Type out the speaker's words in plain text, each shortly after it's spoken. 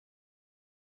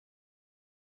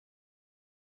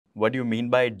What do you mean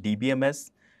by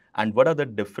DBMS? And what are the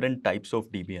different types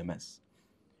of DBMS?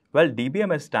 Well,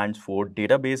 DBMS stands for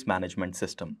Database Management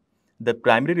System. The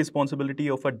primary responsibility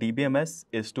of a DBMS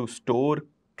is to store,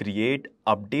 create,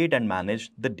 update, and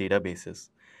manage the databases.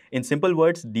 In simple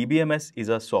words, DBMS is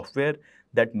a software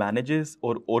that manages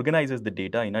or organizes the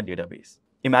data in a database.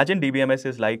 Imagine DBMS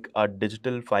is like a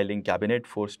digital filing cabinet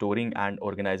for storing and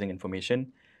organizing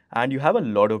information, and you have a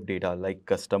lot of data like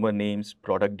customer names,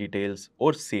 product details,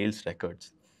 or sales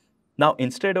records. Now,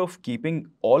 instead of keeping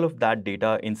all of that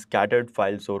data in scattered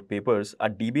files or papers, a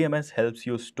DBMS helps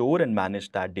you store and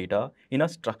manage that data in a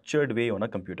structured way on a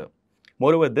computer.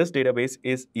 Moreover, this database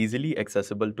is easily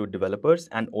accessible to developers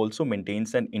and also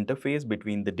maintains an interface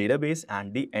between the database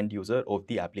and the end user of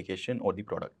the application or the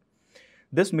product.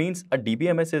 This means a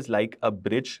DBMS is like a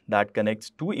bridge that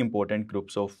connects two important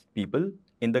groups of people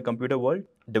in the computer world,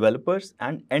 developers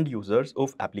and end users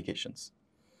of applications.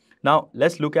 Now,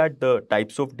 let's look at the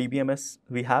types of DBMS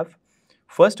we have.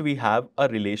 First, we have a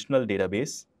relational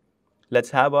database. Let's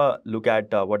have a look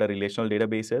at what a relational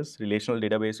database is. Relational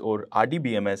database, or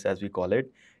RDBMS as we call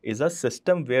it, is a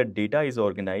system where data is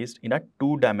organized in a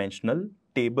two-dimensional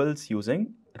tables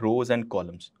using rows and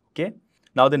columns. Okay.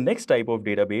 Now, the next type of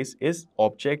database is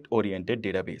object-oriented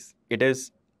database. It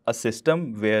is a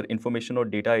system where information or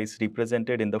data is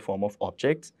represented in the form of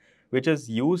objects, which is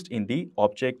used in the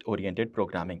object-oriented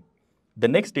programming. The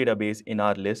next database in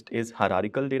our list is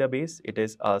hierarchical database. It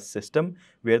is a system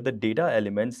where the data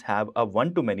elements have a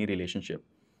one-to-many relationship.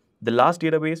 The last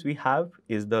database we have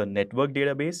is the network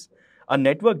database. A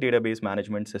network database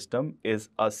management system is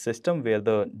a system where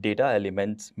the data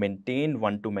elements maintain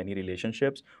one-to-many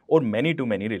relationships or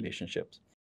many-to-many relationships.